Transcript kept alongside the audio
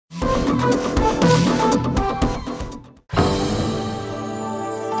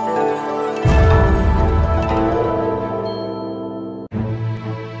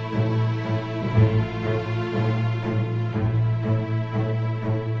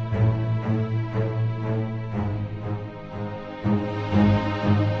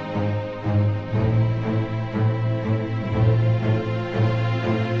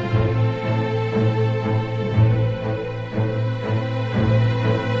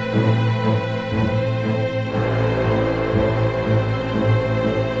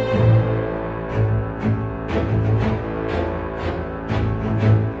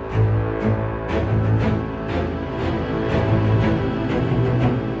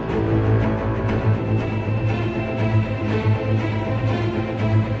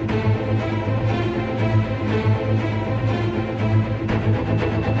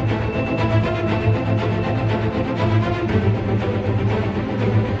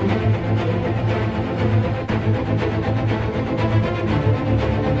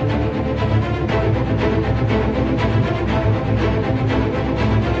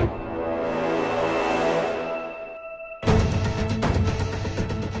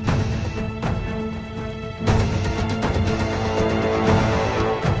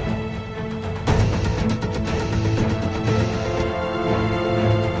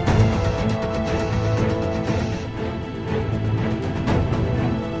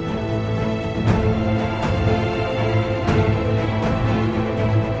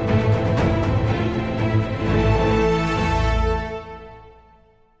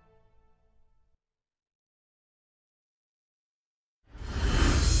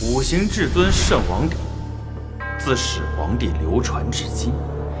五行至尊圣王鼎，自始皇帝流传至今。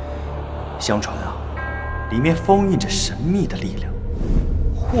相传啊，里面封印着神秘的力量，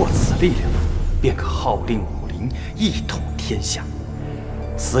获此力量，便可号令武林，一统天下。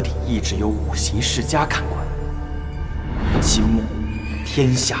此鼎一直由五行世家看管。清末，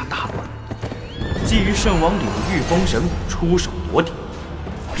天下大乱，基于圣王鼎的御风神武出手夺鼎，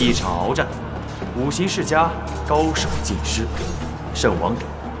一场鏖战，五行世家高手尽失，圣王鼎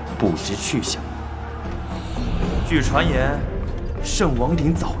不知去向。据传言，圣王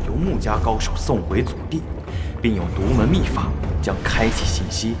鼎早由穆家高手送回祖地，并用独门秘法将开启信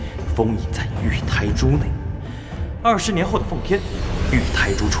息封印在玉胎珠内。20年后的奉天，玉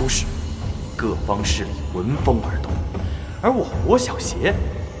胎珠出世，各方势力闻风而动，而我国小邪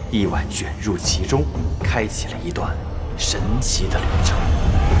意外卷入其中，开启了一段神奇的旅程。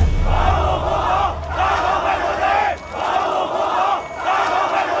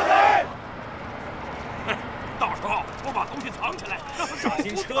到时候我把东西藏起来，小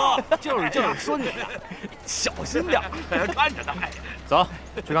心车。就是说你呀，小心点，看着呢。走，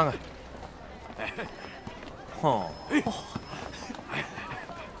去看看。哦，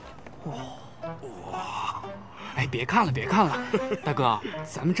哇！哎，别看了，别看了，大哥，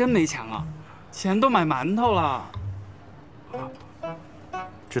咱们真没钱了，钱都买馒头了。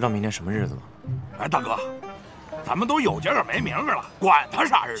知道明天什么日子吗？哎，大哥，咱们都有今儿没明儿了，管他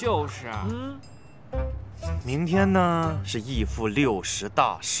啥日子？就是啊。明天呢是义父60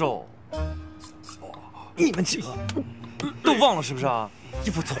大寿。你们几个都忘了是不是啊？义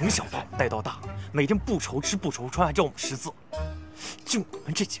父从小把我们带到大，每天不愁吃不愁穿，还教我们识字。就你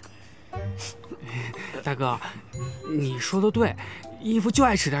们这几个，大哥，你说的对，义父就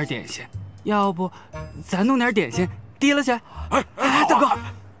爱吃点点心，要不咱弄点点心提了去？哎，大哥，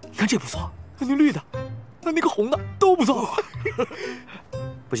你看这不错，那绿的，那个红的都不错。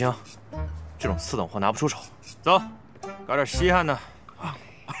不行，这种次等货拿不出手。走，搞点稀罕的。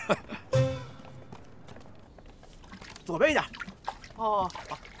左边一点。哦，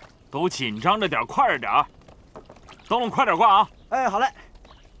都紧张着点，快着点。灯笼快点挂啊！哎，好嘞。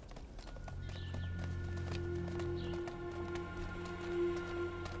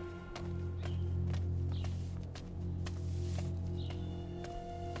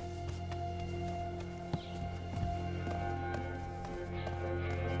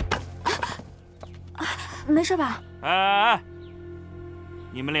没事吧？哎，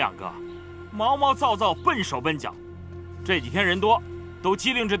你们两个毛毛躁躁、笨手笨脚，这几天人多，都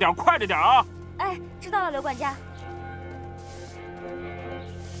机灵着点，快着点啊！哎，知道了，刘管家。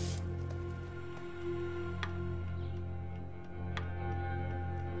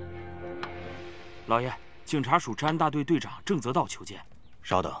老爷，警察署治安大队队长郑泽道求见。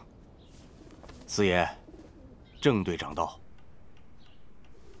稍等，四爷，郑队长到。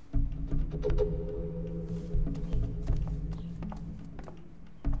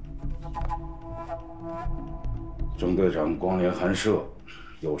郑队长光临寒舍，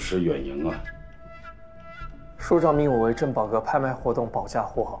有失远迎啊。署长命我为镇宝阁拍卖活动保驾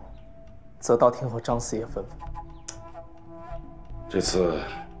护航，则道听候张四爷吩咐。这次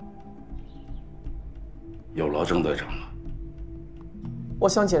有劳郑队长了。我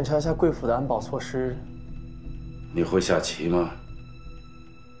想检查一下贵府的安保措施。你会下棋吗？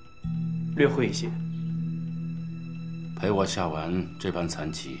略会一些。陪我下完这盘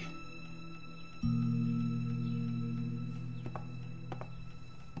残棋。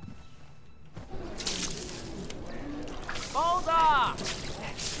包子，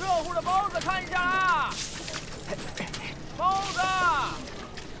热乎的包子看一下啊！包子，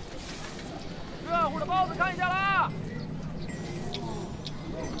热乎的包子看一下啦！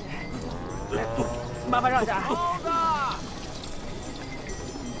麻烦让一下。包子，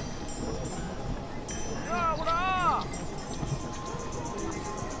热乎的啊！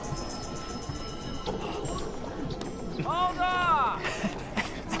包子。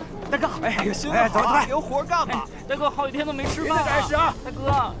大哥，哎，行了，走，有活干吧。大哥，好几天都没吃饭了。开始啊！大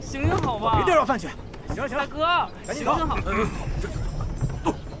哥，醒醒好吧！别地儿要饭去。行了，大哥，赶紧走。醒好。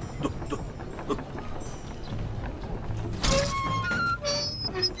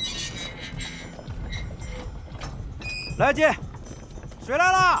来姐，水来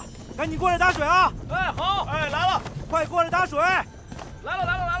了，赶紧过来打水啊！哎，好，哎，来了，快过来打水！来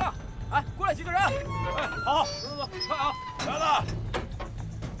了！哎，过来几个人！哎，好，走，快啊！来了。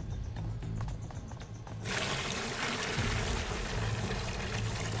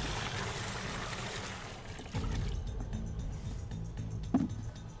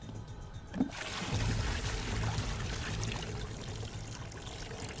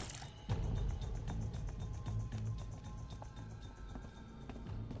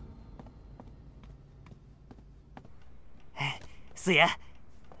四爷，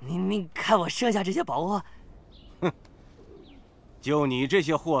您看我剩下这些宝物，哼，就你这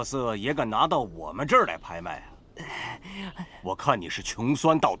些货色也敢拿到我们这儿来拍卖啊？我看你是穷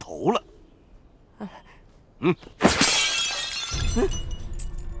酸到头了。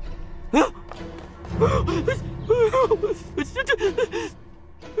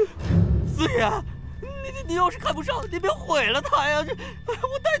四爷，你要是看不上，你别毁了它呀！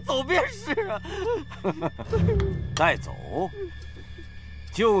我带走便是啊。带走？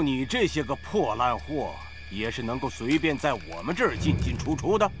就你这些个破烂货，也是能够随便在我们这儿进进出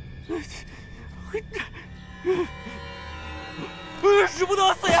出的？使不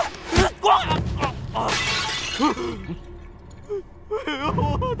得，四爷！咣！哎呦，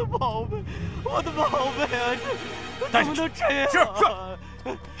我的宝贝，我的宝贝啊！怎么能这样？是。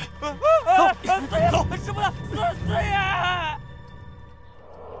走，使不得，四爷！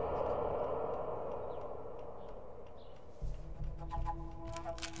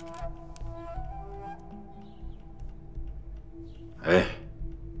哎，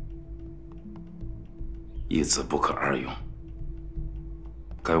一子不可二用，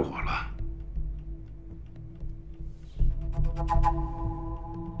该我了。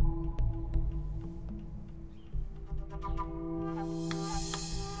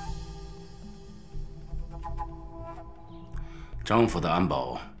张府的安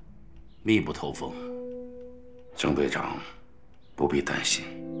保密不透风，郑队长不必担心。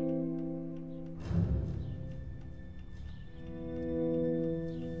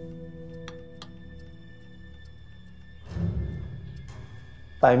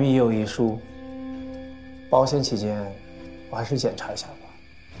百密也有一疏，保险起见，我还是检查一下吧。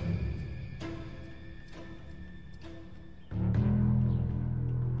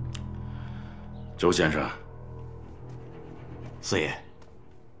周先生，四爷，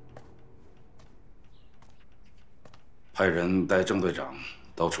派人带郑队长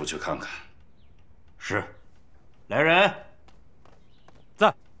到处去看看。是。来人，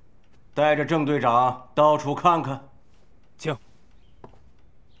在，带着郑队长到处看看。请。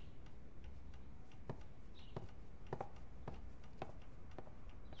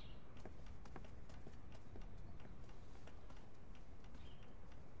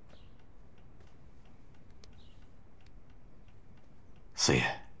四爷，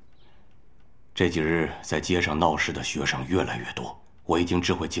这几日在街上闹事的学生越来越多，我已经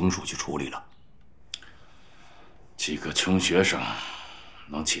指挥警署去处理了。几个穷学生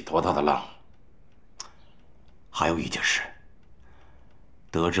能起多大的浪？还有一件事，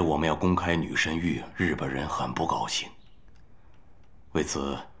得知我们要公开女神谕，日本人很不高兴。为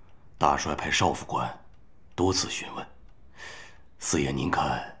此，大帅派少副官多次询问。四爷，您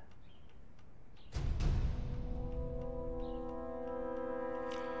看？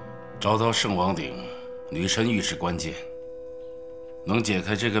找到圣王鼎，女神谕是关键。能解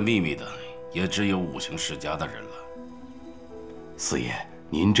开这个秘密的，也只有五行世家的人了。四爷，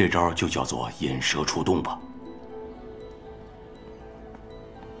您这招就叫做引蛇出洞吧。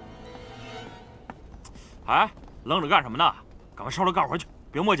哎，愣着干什么呢？赶快烧了干活去，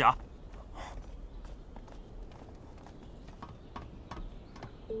别磨叽啊！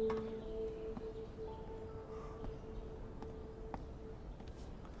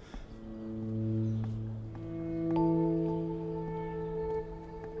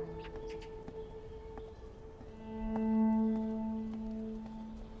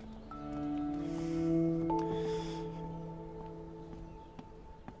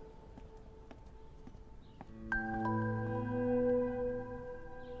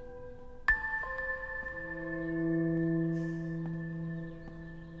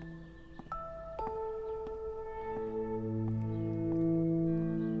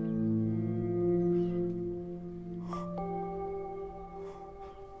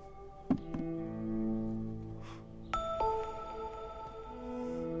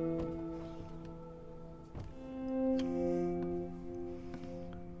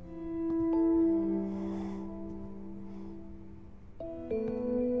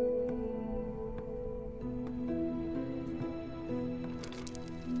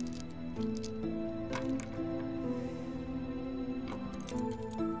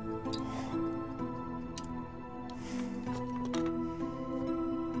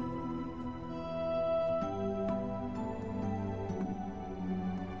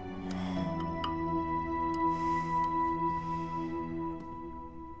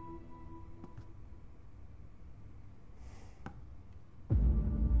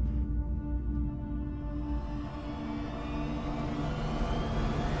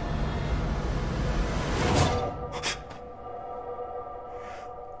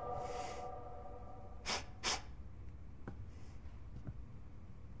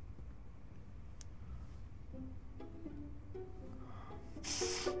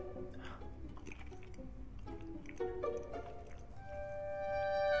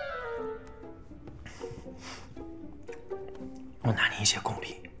我拿您一些贡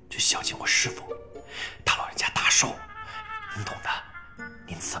礼去孝敬我师父，他老人家大寿，您懂的。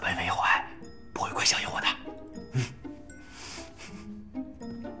您慈悲为怀，不会怪小爷我的。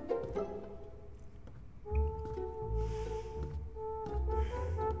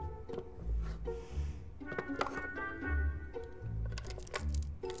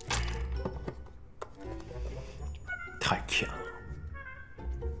太甜了。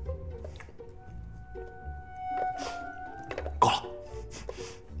够了，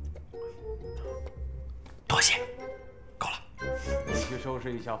多谢，够了。你去收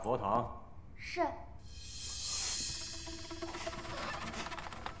拾一下佛堂。是。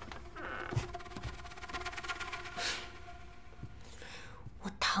我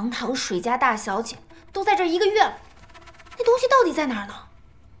堂堂水家大小姐都在这1个月了，那东西到底在哪儿呢？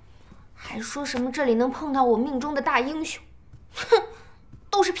还说什么这里能碰到我命中的大英雄，哼，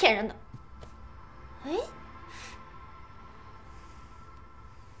都是骗人的。哎。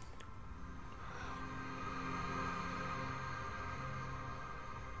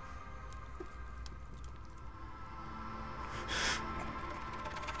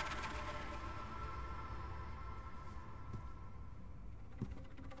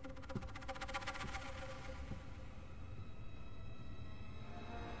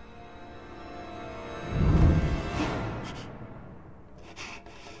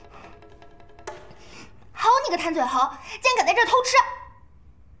你个贪嘴猴，竟然敢在这儿偷吃！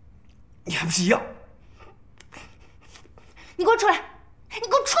你还不是一样？你给我出来！你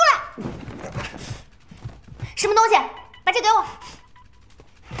给我出来！什么东西？把这给我！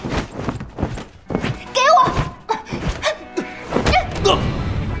给我！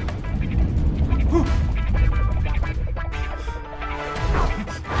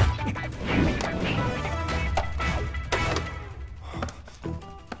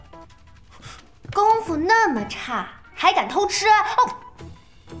功夫那么差，还敢偷吃？哦！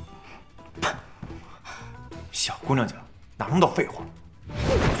小姑娘家哪能到废话？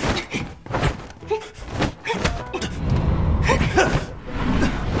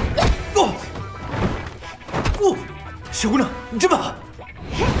小姑娘，你这么狠！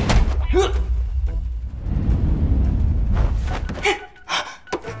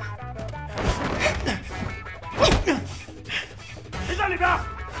谁在里边？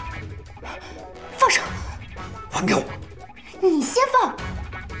放手！还给我！你先放！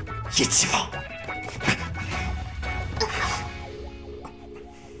一起放！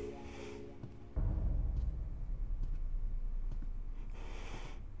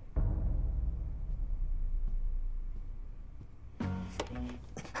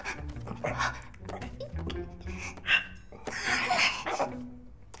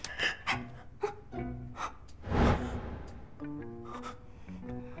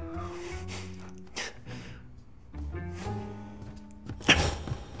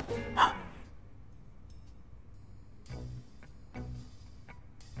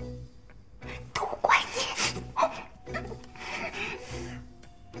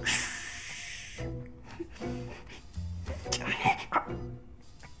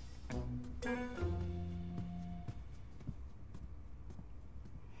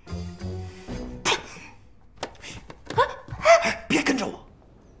别跟着我，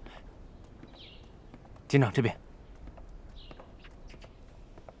警长这边。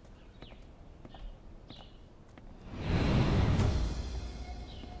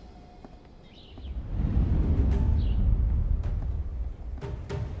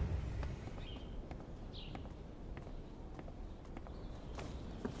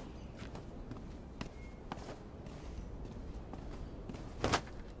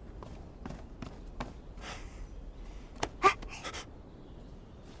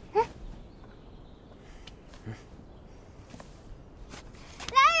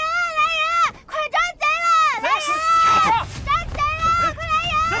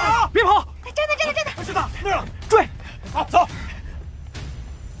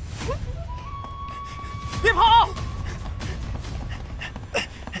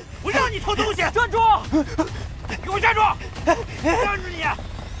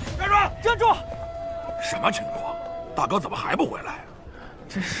大哥怎么还不回来？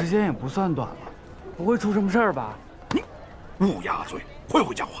这时间也不算短了，不会出什么事儿吧？你乌鸦嘴，会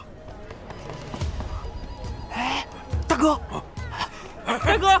回家话。哎，大哥，大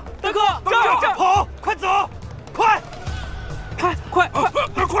哥，这儿，跑，快走，快，快，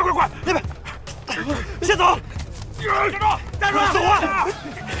那边，先走，站住，走啊！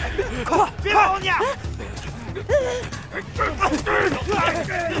快，别跑你！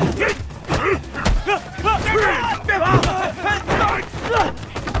别跑！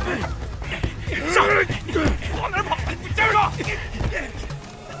上！往哪儿跑？接着说！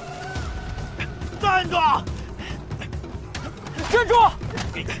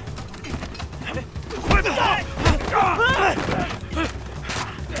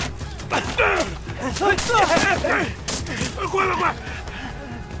快！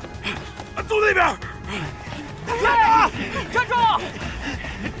走那边！站住！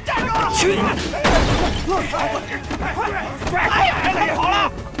站住！去！快！跑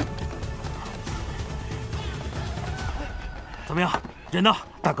了！怎么样？人呢？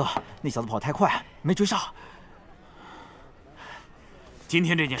大哥，那小子跑太快，没追上。今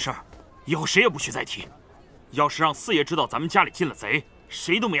天这件事儿，以后谁也不许再提。要是让四爷知道咱们家里进了贼，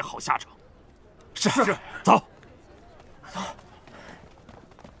谁都没好下场。是，走。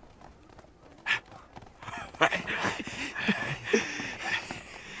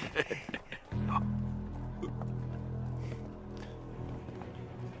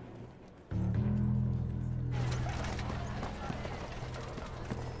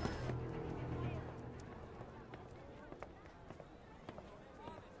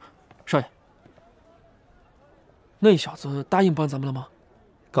少爷，那小子答应帮咱们了吗？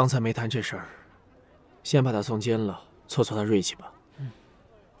刚才没谈这事儿，先把他送监了，挫挫他锐气吧。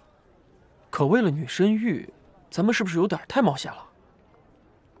可为了女生玉，咱们是不是有点太冒险了？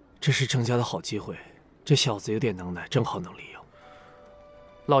这是郑家的好机会，这小子有点能耐，正好能利用。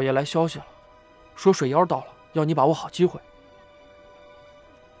老爷来消息了，说水妖到了，要你把握好机会。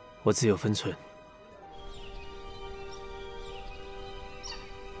我自有分寸。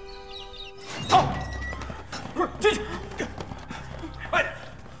好，进去！哎，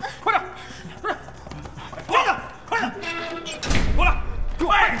快点！快点！快点！过来！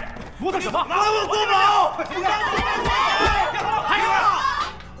快！摸他什么？拿我国宝！还有啊！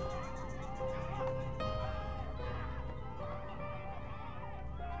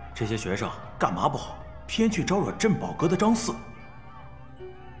这些学生干嘛不好，偏去招惹镇宝阁的张四。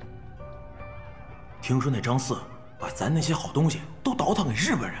听说那张四把咱那些好东西都倒腾给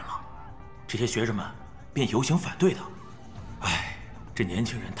日本人了。这些学生们便游行反对他。哎，这年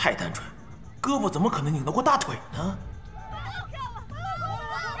轻人太单纯，胳膊怎么可能拧得过大腿呢？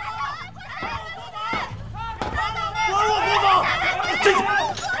还我国宝！进去！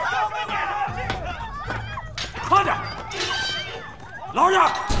快点！老实点！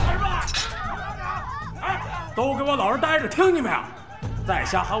都给我老实待着，听见没有？再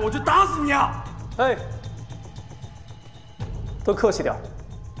瞎喊我就打死你啊！哎，都客气点，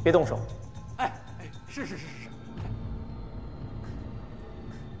别动手。是。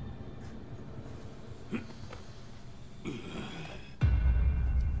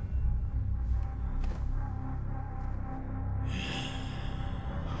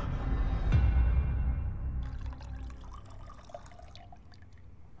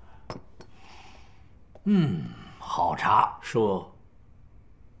好茶。叔，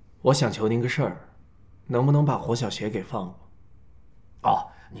我想求您个事儿，能不能把火小邪给放了？哦，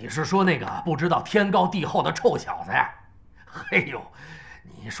你是说那个不知道天高地厚的臭小子呀？嘿呦，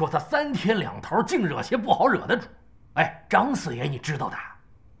你说他3天2头净惹些不好惹的主。哎，张四爷你知道的，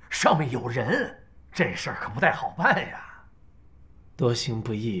上面有人，这事儿可不太好办呀。多行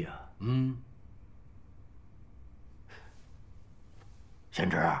不义啊。贤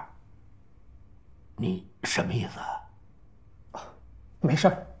侄，你什么意思？没事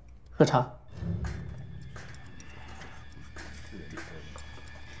儿，喝茶。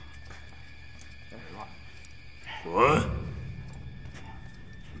滚！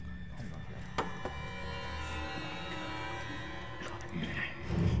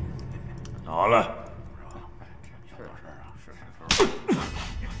拿来！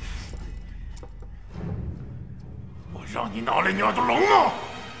我让你拿来，你耳朵聋吗？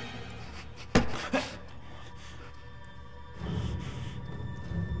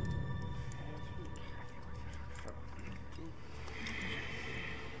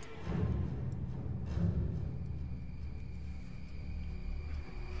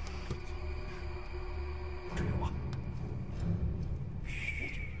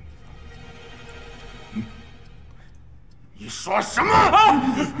你耍什么？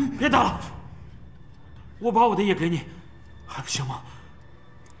别打了，我把我的也给你，还不行吗？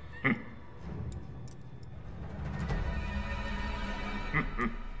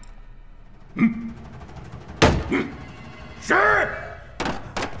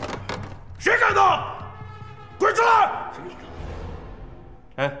谁干的？滚出来！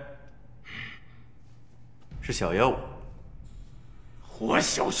哎，是小妖。火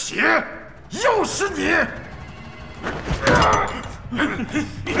小邪，又是你！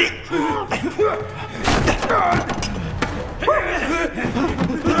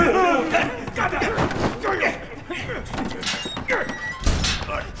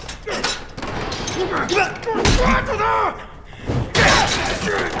抓住他！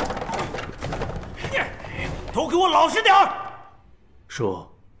都给我老实点儿！叔，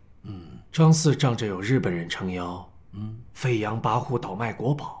张四仗着有日本人撑腰，飞扬跋扈，倒卖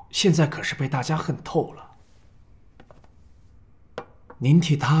国宝，现在可是被大家恨透了。您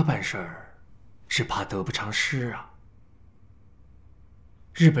替他办事儿，是怕得不偿失啊。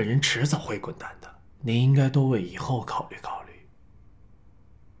日本人迟早会滚蛋的，您应该多为以后考虑考虑。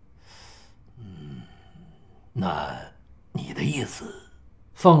那你的意思？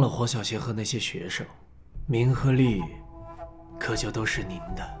放了火小邪和那些学生，名和利可就都是您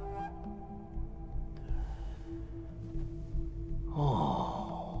的。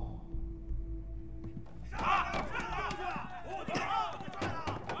哦，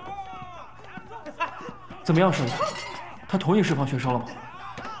怎么样，少爷？他同意释放学生了吗？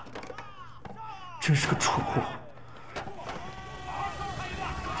真是个蠢货！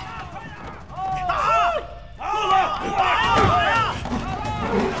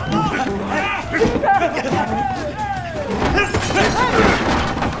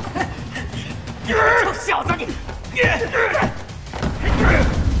臭小子你！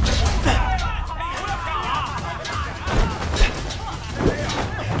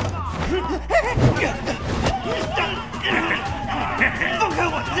放开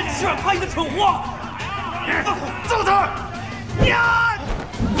我！这吃软怕硬的蠢货！揍他！呀！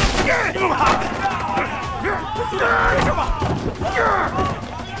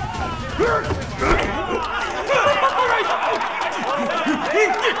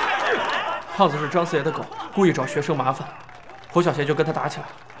胖子是张四爷的狗，故意找学生麻烦，侯小邪就跟他打起来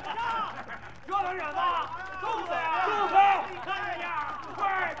了。这能忍吗？揍他！揍他！快点，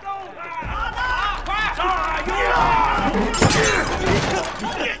快揍他！快！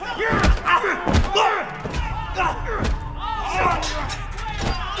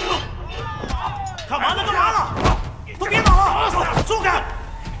干嘛呢？干嘛呢？都别打了，松开！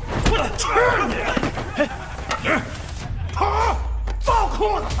我吃你！爆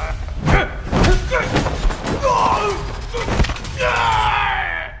裤子！走，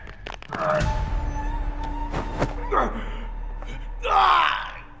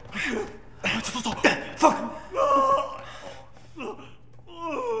放开！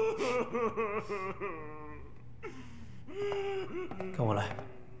跟我来。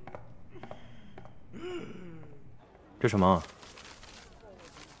这什么？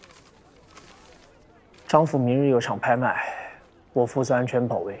张府明日有场拍卖，我负责安全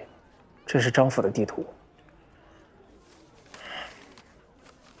保卫。这是张府的地图。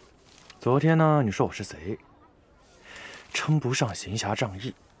昨天呢，你说我是贼，称不上行侠仗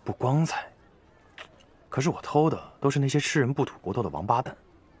义，不光彩。可是我偷的都是那些吃人不吐骨头的王八蛋。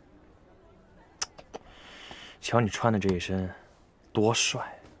瞧你穿的这一身，多帅，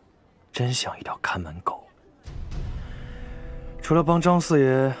真像一条看门狗。除了帮张四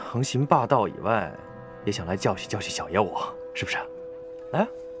爷横行霸道以外，也想来教训教训小爷我，是不是？来，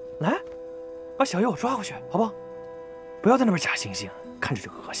来，把小爷我抓回去，好不好？不要在那边假惺惺，看着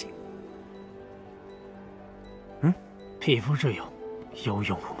就恶心。匹夫之勇，有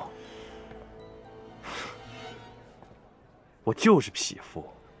勇无谋。我就是匹夫，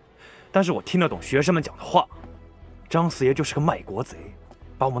但是我听得懂学生们讲的话。张四爷就是个卖国贼，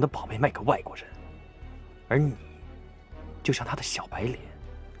把我们的宝贝卖给外国人，而你，就像他的小白脸，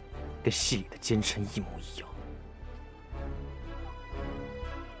跟戏里的奸臣一模一样。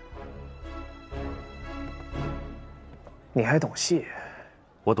你还懂戏？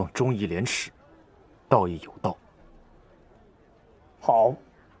我懂忠义廉耻，道义有道。好，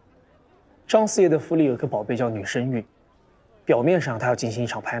张四爷的府里有个宝贝叫女生玉，表面上他要进行一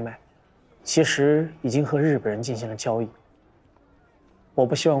场拍卖，其实已经和日本人进行了交易。我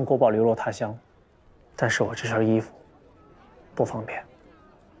不希望国宝流落他乡，但是我这身衣服不方便，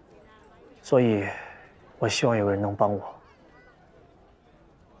所以我希望有人能帮我。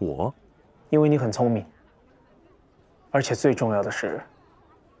我？因为你很聪明，而且最重要的是，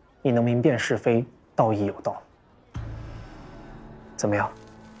你能明辨是非，道义有道。怎么样，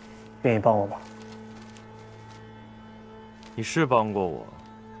愿意帮我吗？你是帮过我，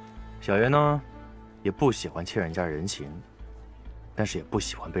小爷呢，也不喜欢欠人家人情，但是也不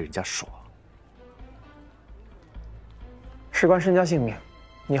喜欢被人家耍。事关身家性命，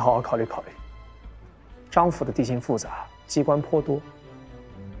你好好考虑考虑。张府的地形复杂，机关颇多，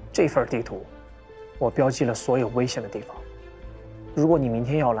这份地图，我标记了所有危险的地方。如果你明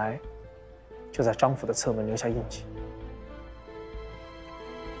天要来，就在张府的侧门留下印记。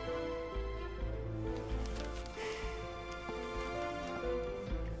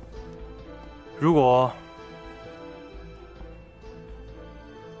如果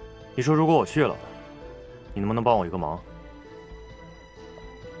你说如果我去了，你能不能帮我一个忙？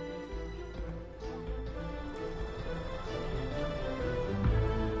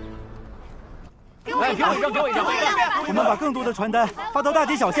来，给我一张，给我一张。我们把更多的传单发到大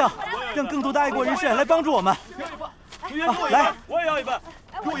街小巷，让更多的爱国人士来帮助我们。来，我也要一份，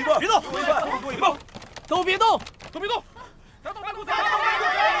给我一份，别动，给我一份，给我一份，都别动，都别动。 安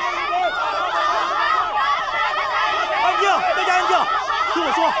静，大家安静，听我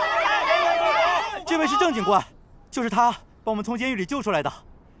说，这位是正警官，就是他把我们从监狱里救出来的，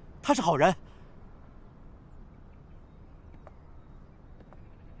他是好人。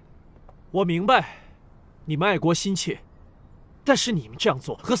我明白，你们爱国心切，但是你们这样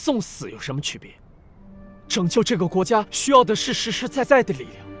做和送死有什么区别？拯救这个国家需要的是实实在在的力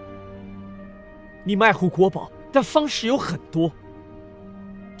量。你们爱护国宝，但方式有很多，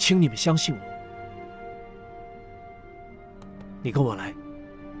请你们相信我。 你跟我来，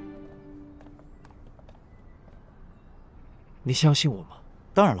你相信我吗？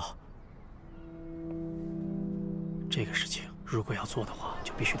当然了，这个事情如果要做的话，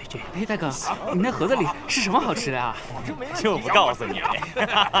就必须得这样。哎，大哥，你那盒子里是什么好吃的啊？就不告诉你。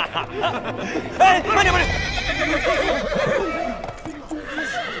哎，慢点，慢点。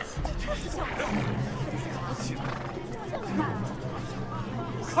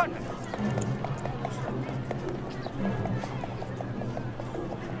看着。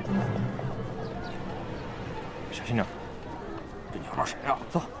 小心点！这娘们谁呀？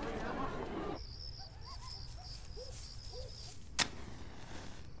走。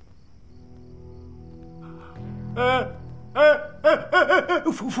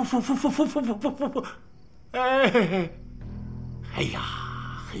哎呀，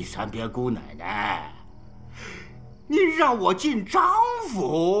黑三边姑奶奶，您让我进张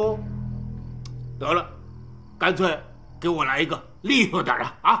府？得了，干脆给我来一个利索点的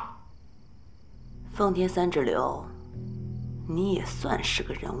啊！ 奉天三指流，你也算是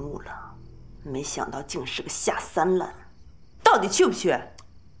个人物了，没想到竟是个下三滥，到底去不去？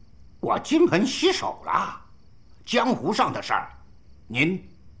我金盆洗手了，江湖上的事儿，您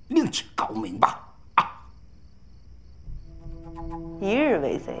另请高明吧。啊！一日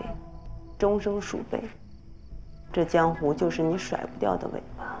为贼，终生鼠辈，这江湖就是你甩不掉的尾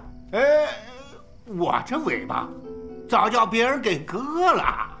巴。我这尾巴早叫别人给割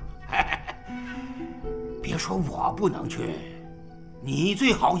了。别说我不能去，你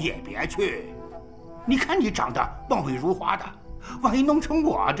最好也别去。你看你长得貌美如花的，万一弄成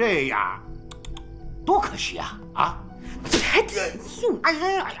我这样，多可惜啊！啊，嘴还挺硬。哎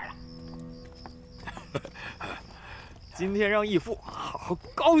呀呀呀！今天让义父好好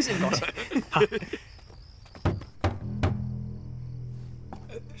高兴高兴。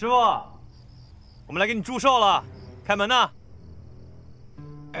师傅，我们来给你祝寿了，开门呐！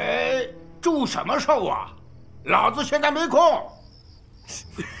哎，祝什么寿啊？老子现在没空。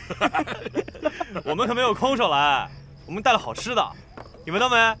我们可没有空手来，我们带了好吃的，你闻到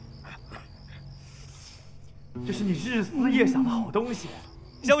没？这是你日思夜想的好东西，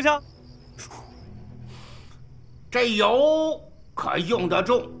香不香？这油可用得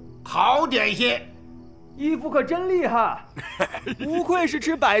重，好点心。义父可真厉害，不愧是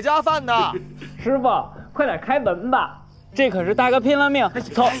吃百家饭的。师傅，快点开门吧，这可是大哥拼了命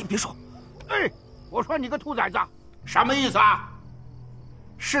凑。哎，别说，哎，我说你个兔崽子，什么意思啊？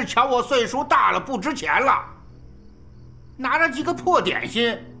是瞧我岁数大了不值钱了，拿着几个破点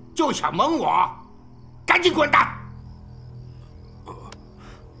心就想蒙我，赶紧滚蛋！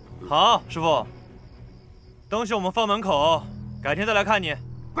好，师傅，东西我们放门口，改天再来看你。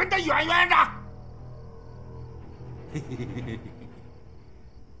滚得远远的！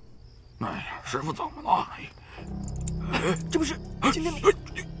哎呀，师傅怎么了？哎，这不是今天你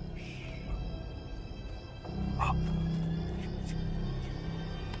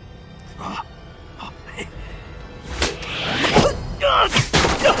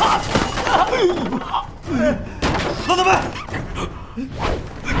老大们，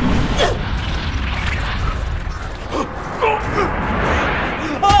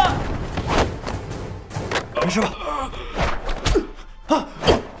没事吧？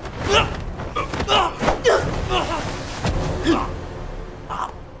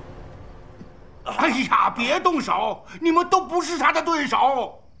哎呀，别动手！你们都不是他的对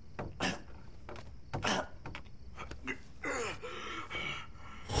手。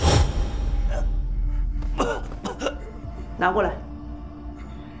拿过来。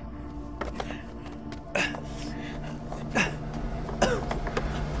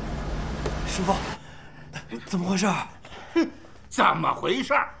师傅，怎么回事？怎么回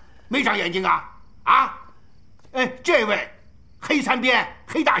事？没长眼睛啊？啊？哎，这位黑三边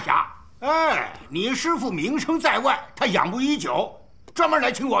黑大侠，哎，你师傅名声在外，他仰慕已久，专门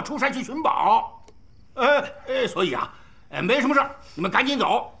来请我出山去寻宝。所以啊，没什么事，你们赶紧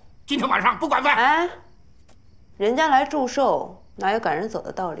走。今天晚上不管饭。哎，人家来祝寿，哪有赶人走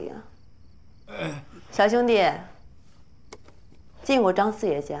的道理啊？小兄弟，进过张四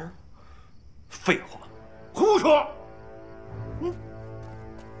爷家？废话，胡说！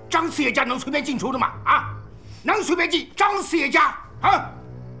张四爷家能随便进出的吗？啊，能随便进张四爷家啊？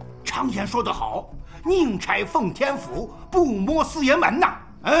常言说得好，宁拆奉天府，不摸四爷门呐。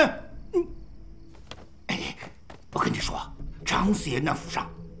我跟你说，张四爷那府上，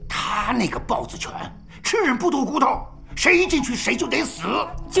他那个豹子拳，吃人不吐骨头，谁进去谁就得死。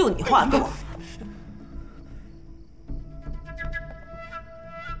就你话多。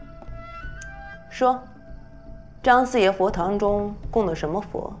说，张四爷佛堂中供的什么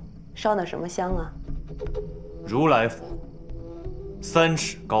佛，烧的什么香啊？如来佛，3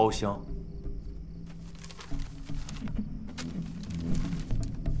尺高香。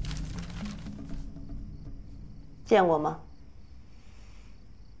见过吗？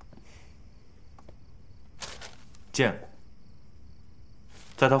见过，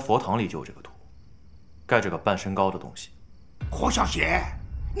在他佛堂里就有这个图，盖着个半身高的东西。火小邪，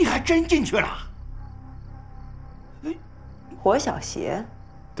你还真进去了？火小邪？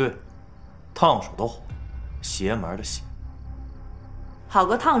对，烫手的火，邪门的邪。好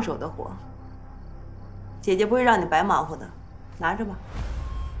个烫手的火！姐姐不会让你白忙活的，拿着吧。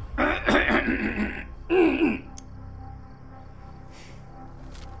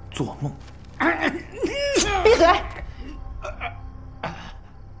做梦！闭嘴！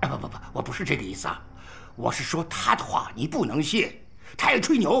不，我不是这个意思啊，我是说他的话你不能信，他爱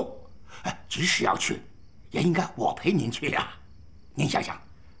吹牛。即使要去，也应该我陪您去呀。您想想，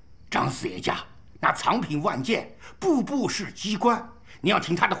张四爷家那藏品万件，步步是机关，您要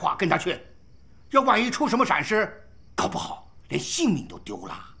听他的话跟他去，要万一出什么闪失，搞不好连性命都丢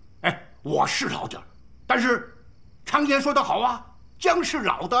了。我是老点儿，但是常言说得好啊。姜是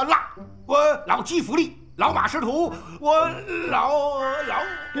老的辣，我老骥伏枥，老马识途，我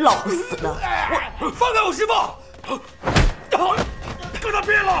老死了！放开我师傅！跟他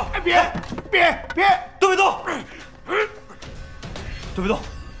变了！别！动别动！动别动！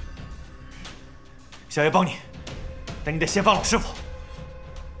小爷帮你，但你得先放老师傅。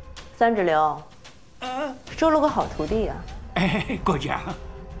3指流，收了个好徒弟呀！过奖。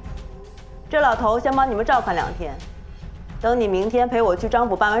这老头先帮你们照看2天。等你明天陪我去张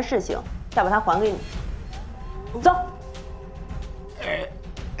府办完事情，再把它还给你。走。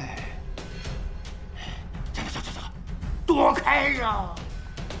走，躲开呀！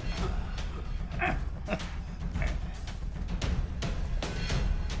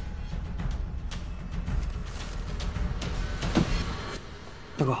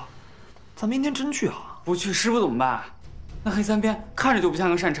大哥，咱明天真去啊？不去师傅怎么办？那黑三边看着就不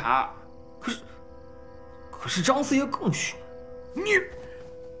像个善茬。可是张四爷更凶。你，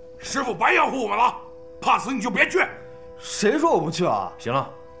师傅白养活我们了，怕死你就别去。谁说我不去啊？行了，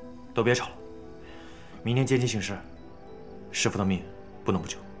都别吵了。明天接机行事，师傅的命不能不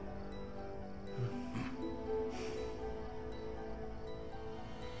救。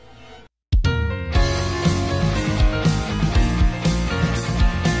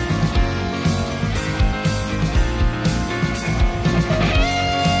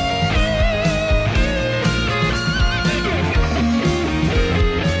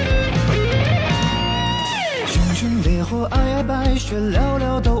白雪寥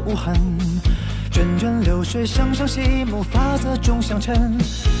寥都无痕，涓涓流水声声细目，发色终相称。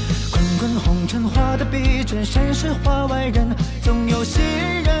滚滚红尘画的逼真，山是画外人，总有新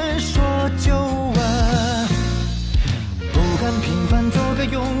人说旧闻。不甘平凡做个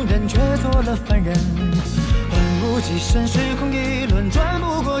庸人，却做了凡人。换物几身，时空一轮转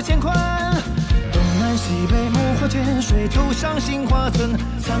不过乾坤。东南西北木火剑水，头上杏花村，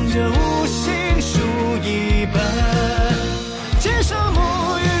藏着无形书一本。剑上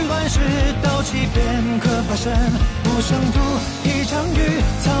沐浴乱世，刀气便可发生。无声图一场雨，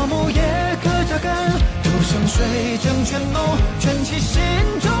草木也可扎根。土生水争权谋，权其心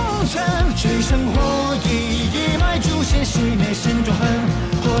中尘。水生火一脉诛仙，熄灭心中恨。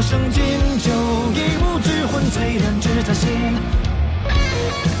火生金酒，一物之魂，醉人只在心。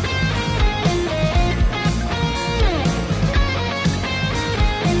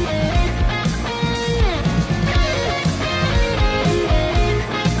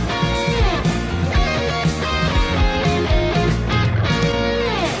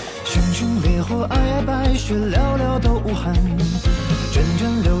白雪寥寥都无痕，涓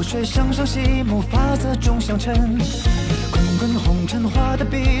涓流水声声细目，发色终相称。滚滚红尘画的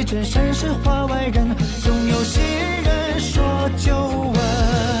逼真，山是画外人，总有新人说旧闻。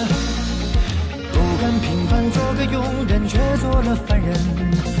不甘平凡做个庸人，却做了凡人。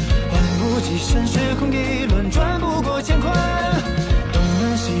不计身时空一轮转不过乾坤。东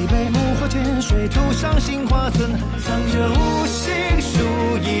南西北木火天水土上杏花村，藏着无形书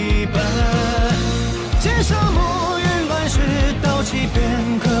一本。剑上木云乱世，刀起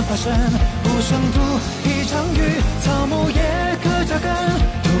便可发生。不生土一场雨，草木也可扎根。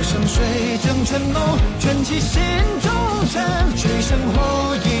土生水正春梦，卷起心中尘。水生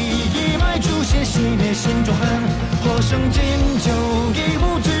火一脉诛仙，熄灭心中恨。火生金就一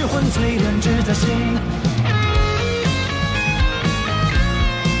物之魂淬炼。